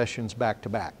discussion sessions back to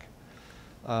back.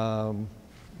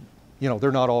 You know,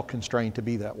 they're not all constrained to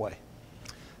be that way.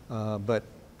 But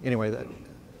anyway,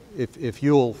 if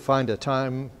you'll find a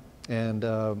time and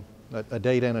a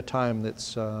date and a time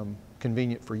that's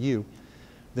convenient for you,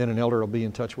 then an elder will be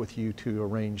in touch with you to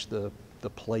arrange the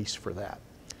place for that.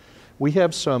 We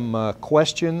have some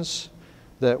questions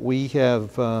that we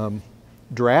have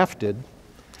drafted,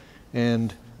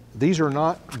 and these are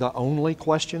not the only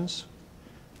questions,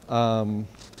 but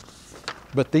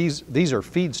these are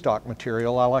feedstock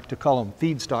material. I like to call them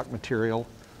feedstock material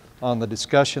on the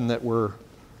discussion that we're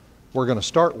going to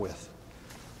start with.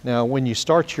 Now, when you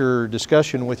start your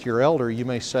discussion with your elder, you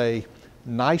may say,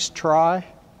 nice try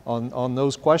on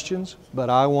those questions, but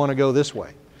I want to go this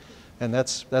way. And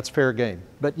that's fair game.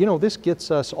 But you know, this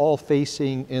gets us all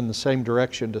facing in the same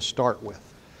direction to start with.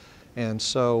 And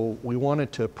so we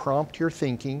wanted to prompt your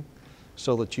thinking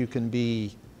so that you can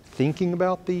be thinking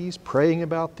about these, praying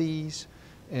about these,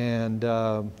 and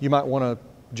you might want to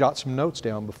jot some notes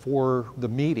down before the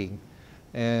meeting.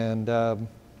 And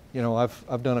you know,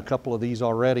 I've done a couple of these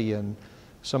already, and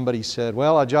somebody said,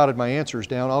 well, I jotted my answers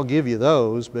down, I'll give you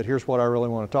those, but here's what I really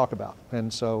want to talk about.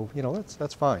 And so, you know,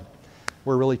 that's fine.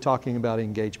 We're really talking about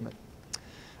engagement.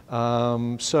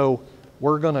 So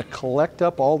we're going to collect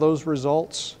up all those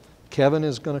results. Kevin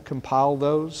is going to compile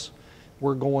those.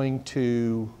 We're going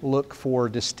to look for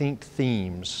distinct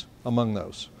themes among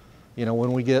those. You know,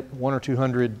 when we get 100 or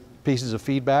 200 pieces of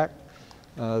feedback,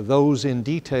 those in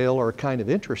detail are kind of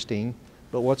interesting,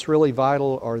 but what's really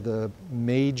vital are the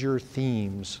major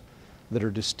themes that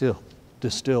are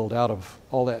distilled out of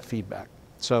all that feedback.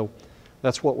 So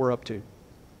that's what we're up to.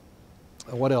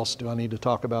 What else do I need to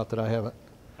talk about that I haven't?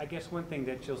 I guess one thing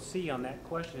that you'll see on that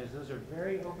question is those are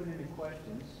very open-ended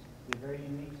questions. They're very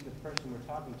unique to the person we're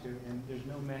talking to, and there's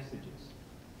no messages.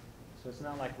 So it's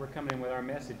not like we're coming in with our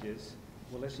messages.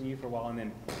 We'll listen to you for a while, and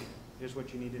then here's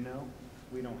what you need to know.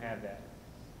 We don't have that.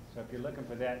 So if you're looking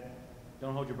for that,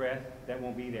 don't hold your breath. That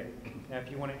won't be there. Now,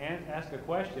 if you want to ask a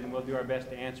question, we'll do our best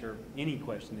to answer any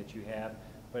question that you have.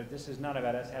 But this is not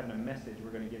about us having a message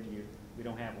we're going to give to you. We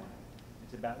don't have one.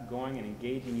 It's about going and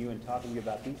engaging you and talking to you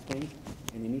about these things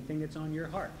and anything that's on your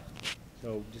heart.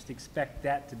 So just expect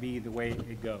that to be the way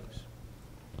it goes.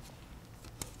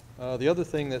 The other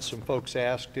thing that some folks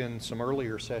asked in some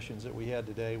earlier sessions that we had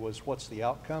today was, what's the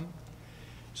outcome?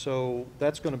 So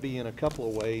that's going to be in a couple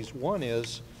of ways. One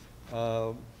is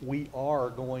we are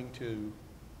going to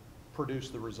produce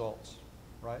the results,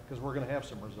 right? Because we're going to have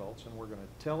some results, and we're going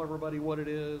to tell everybody what it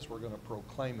is. We're going to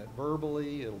proclaim it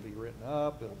verbally. It'll be written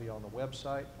up. It'll be on the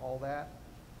website, all that.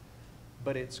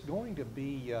 But it's going to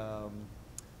be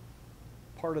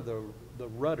part of the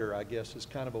rudder, I guess, is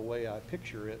kind of a way I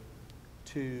picture it,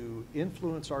 to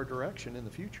influence our direction in the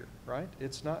future, right?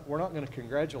 It's not, we're not going to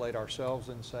congratulate ourselves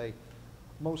and say,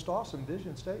 most awesome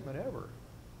vision statement ever,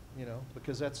 you know,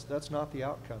 because that's not the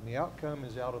outcome. The outcome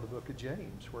is out of the book of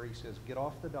James, where he says, get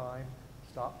off the dime,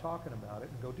 stop talking about it,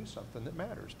 and go do something that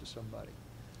matters to somebody.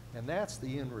 And that's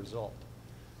the end result.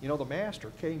 You know, the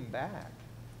master came back,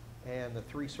 and the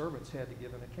 3 servants had to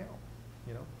give an account.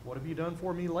 You know, what have you done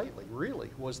for me lately, really,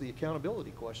 was the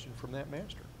accountability question from that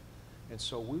master. And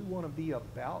so we want to be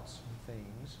about some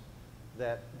things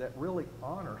that really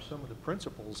honor some of the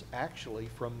principles actually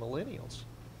from millennials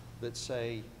that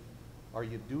say, are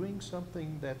you doing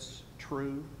something that's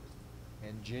true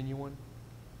and genuine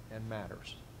and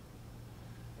matters?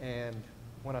 And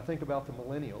when I think about the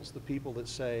millennials, the people that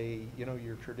say, you know,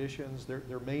 your traditions,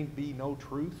 there may be no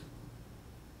truth,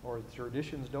 or the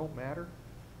traditions don't matter,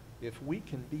 if we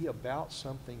can be about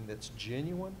something that's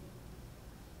genuine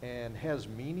and has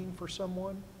meaning for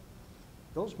someone,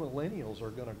 those millennials are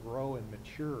going to grow and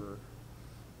mature,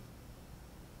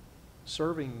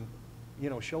 serving, you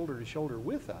know, shoulder to shoulder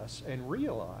with us, and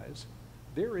realize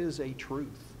there is a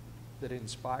truth that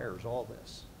inspires all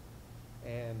this.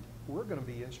 And we're going to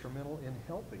be instrumental in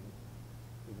helping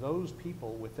those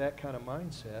people with that kind of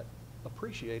mindset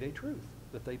appreciate a truth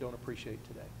that they don't appreciate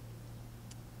today.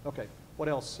 Okay, what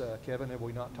else, Kevin, have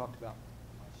we not talked about?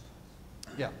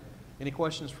 Yeah. Any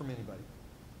questions from anybody?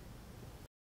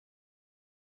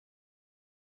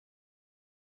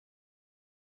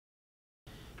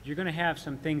 You're going to have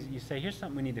some things that you say, here's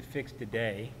something we need to fix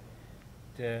today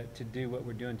to do what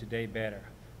we're doing today better.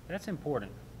 That's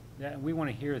important. We want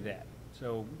to hear that.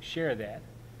 So share that.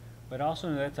 But also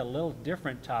know that's a little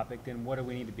different topic than what do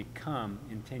we need to become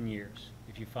in 10 years,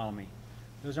 if you follow me.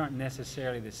 Those aren't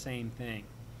necessarily the same thing.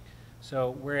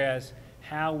 So whereas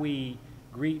how we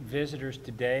greet visitors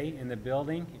today in the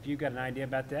building, if you've got an idea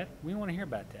about that, we want to hear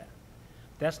about that.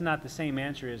 That's not the same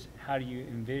answer as how do you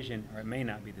envision, or it may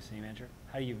not be the same answer,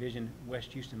 how do you envision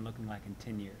West Houston looking like in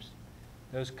 10 years?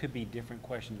 Those could be different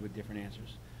questions with different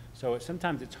answers. So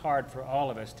sometimes it's hard for all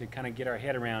of us to kind of get our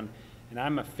head around, and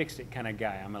I'm a fix-it kind of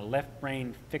guy. I'm a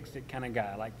left-brain fix-it kind of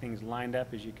guy. I like things lined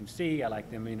up, as you can see. I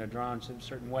like them, drawn in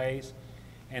certain ways.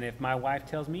 And if my wife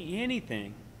tells me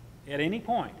anything at any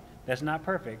point that's not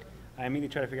perfect, I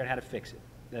immediately try to figure out how to fix it.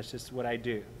 That's just what I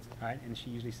do, all right? And she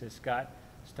usually says, Scott,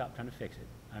 stop trying to fix it.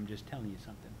 I'm just telling you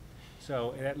something.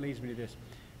 So that leads me to this.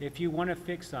 If you want to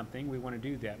fix something, we want to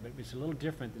do that, but it's a little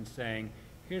different than saying,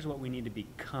 here's what we need to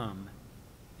become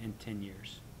in 10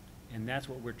 years. And that's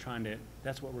what we're going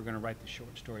to write the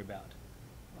short story about.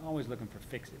 We're always looking for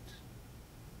fix-its.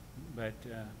 But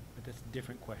that's a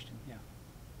different question, yeah.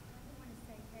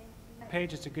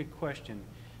 Paige, it's a good question.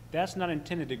 That's not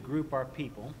intended to group our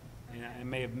people, and I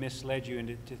may have misled you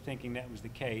into thinking that was the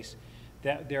case.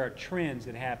 That there are trends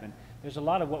that happen. There's a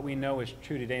lot of what we know is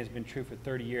true today has been true for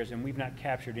 30 years, and we've not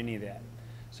captured any of that.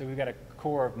 So we've got a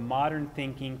core of modern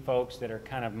thinking folks that are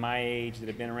kind of my age, that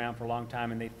have been around for a long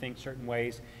time, and they think certain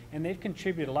ways, and they've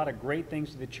contributed a lot of great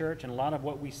things to the church, and a lot of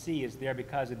what we see is there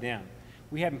because of them.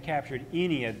 We haven't captured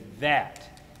any of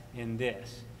that in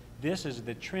this. This is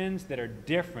the trends that are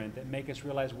different that make us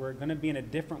realize we're going to be in a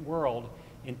different world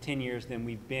in 10 years than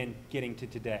we've been getting to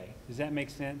today. Does that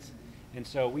make sense? And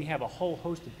so we have a whole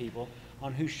host of people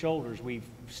on whose shoulders we've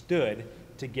stood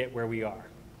to get where we are.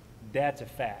 That's a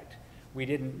fact. We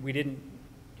didn't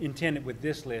intend it with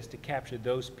this list to capture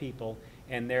those people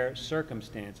and their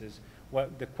circumstances.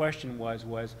 What the question was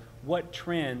what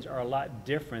trends are a lot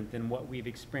different than what we've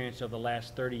experienced over the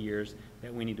last 30 years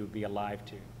that we need to be alive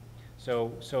to?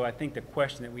 So I think the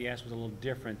question that we asked was a little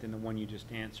different than the one you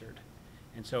just answered.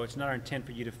 And so it's not our intent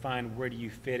for you to find where do you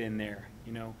fit in there.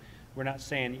 We're not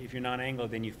saying if you're non-Anglo,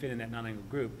 then you fit in that non-Anglo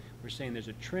group. We're saying there's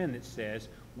a trend that says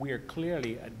we are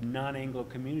clearly a non-Anglo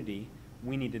community.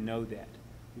 We need to know that.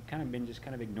 We've kind of been just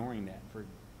kind of ignoring that for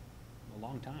a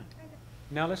long time.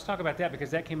 Now let's talk about that, because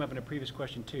that came up in a previous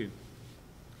question too.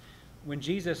 When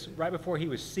Jesus, right before he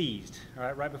was seized,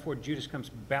 all right before Judas comes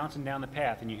bouncing down the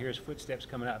path and you hear his footsteps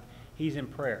coming up, he's in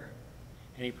prayer.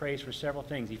 And he prays for several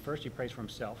things. First he prays for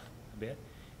himself a bit,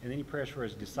 and then he prays for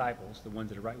his disciples, the ones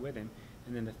that are right with him.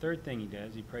 And then the third thing he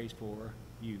does, he prays for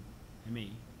you and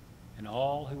me and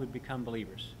all who would become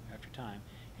believers after time.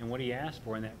 And what he asks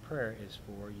for in that prayer is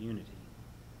for unity.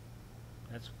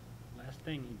 That's the last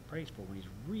thing he prays for. When he's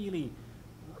really,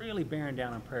 really bearing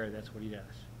down on prayer, that's what he does.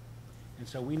 And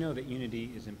so we know that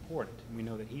unity is important, and we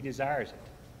know that he desires it.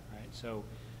 Right? So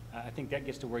I think that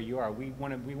gets to where you are. We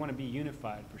want to be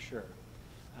unified for sure.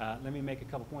 Let me make a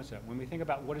couple points up. When we think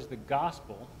about what is the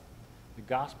gospel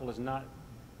is not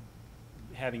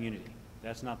having unity.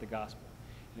 That's not the gospel.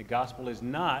 The gospel is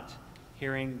not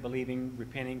hearing, believing,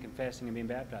 repenting, confessing, and being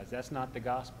baptized. That's not the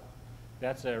gospel.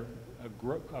 That's an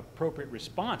appropriate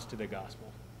response to the gospel.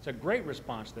 It's a great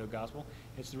response to the gospel.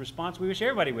 It's the response we wish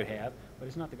everybody would have, but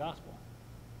it's not the gospel.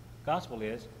 The gospel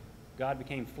is God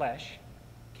became flesh,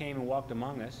 came and walked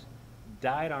among us,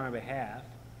 died on our behalf,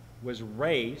 was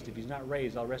raised. If he's not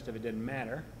raised, all the rest of it doesn't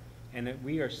matter. And that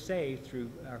we are saved through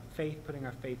our faith, putting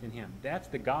our faith in him. That's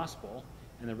the gospel,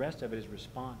 and the rest of it is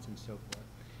response and so forth.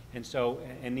 And so,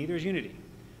 and neither is unity.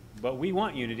 But we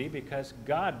want unity because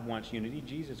God wants unity.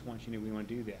 Jesus wants unity. We want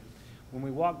to do that. When we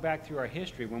walk back through our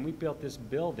history, when we built this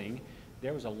building,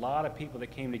 there was a lot of people that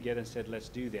came together and said, let's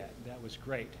do that. That was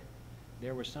great.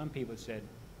 There were some people that said,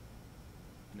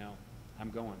 no,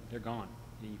 I'm going. They're gone.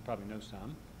 You probably know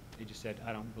some. They just said,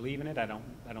 I don't believe in it. I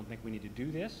don't think we need to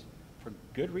do this, for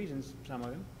good reasons, some of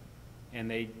them. And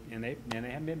they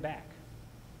haven't been back.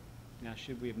 Now,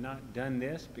 should we have not done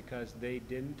this because they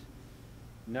didn't?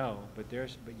 No, but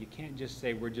you can't just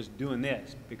say we're just doing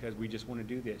this because we just want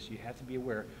to do this. You have to be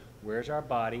aware, where's our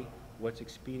body, what's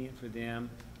expedient for them,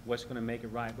 what's going to make it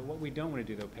right. But what we don't want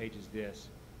to do, though, Paige, is this,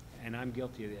 and I'm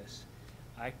guilty of this.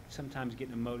 I sometimes get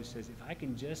in a mode that says, if I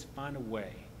can just find a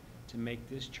way to make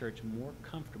this church more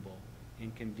comfortable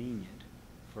and convenient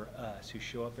for us who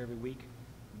show up every week,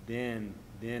 then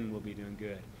we'll be doing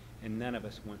good. And none of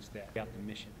us wants that about the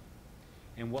mission.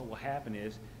 And what will happen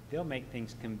is they'll make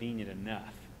things convenient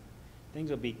enough. Things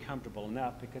will be comfortable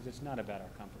enough because it's not about our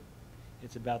comfort.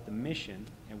 It's about the mission,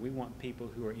 and we want people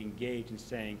who are engaged in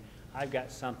saying, I've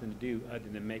got something to do other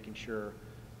than making sure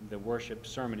the worship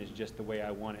sermon is just the way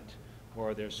I want it,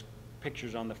 or there's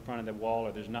pictures on the front of the wall,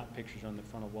 or there's not pictures on the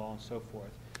front of the wall, and so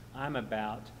forth. I'm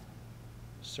about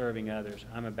serving others.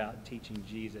 I'm about teaching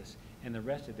Jesus. And the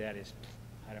rest of that is,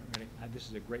 this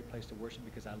is a great place to worship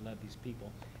because I love these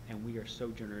people, and we are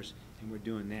sojourners, and we're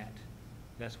doing that.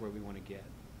 That's where we want to get.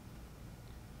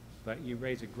 But you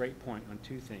raise a great point on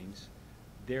two things.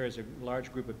 There is a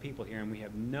large group of people here, and we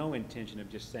have no intention of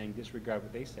just saying disregard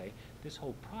what they say. This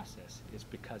whole process is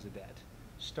because of that.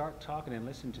 Start talking and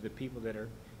listen to the people that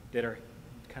are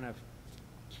kind of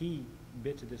key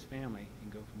bits of this family,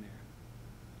 and go from there.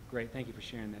 Great, thank you for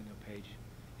sharing that, Paige.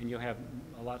 And you'll have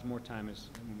a lot more time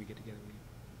when we get together with you.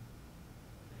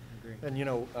 I agree. And you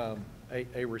know,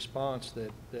 a response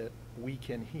that we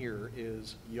can hear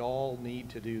is, y'all need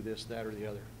to do this, that, or the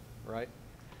other, right?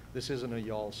 This isn't a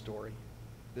y'all story.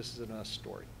 This is an us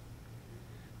story.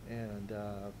 And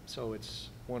so it's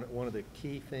one of the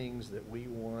key things that we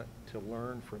want to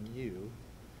learn from you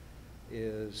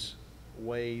is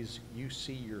ways you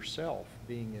see yourself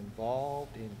being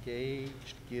involved,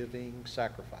 engaged, giving,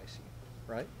 sacrificing,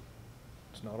 right?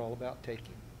 It's not all about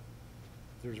taking.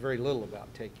 There's very little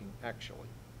about taking, actually.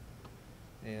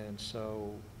 And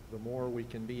so the more we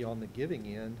can be on the giving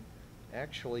end,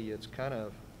 actually it's kind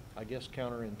of, I guess,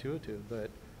 counterintuitive, but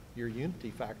your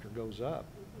unity factor goes up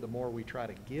the more we try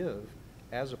to give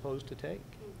as opposed to take,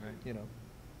 right. You know.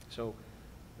 So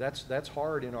that's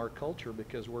hard in our culture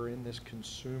because we're in this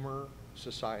consumer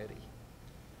society.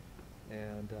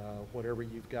 And whatever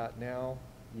you've got now,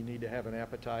 you need to have an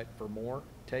appetite for more,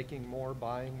 taking more,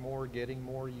 buying more, getting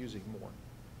more, using more.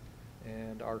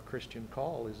 And our Christian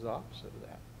call is the opposite of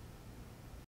that.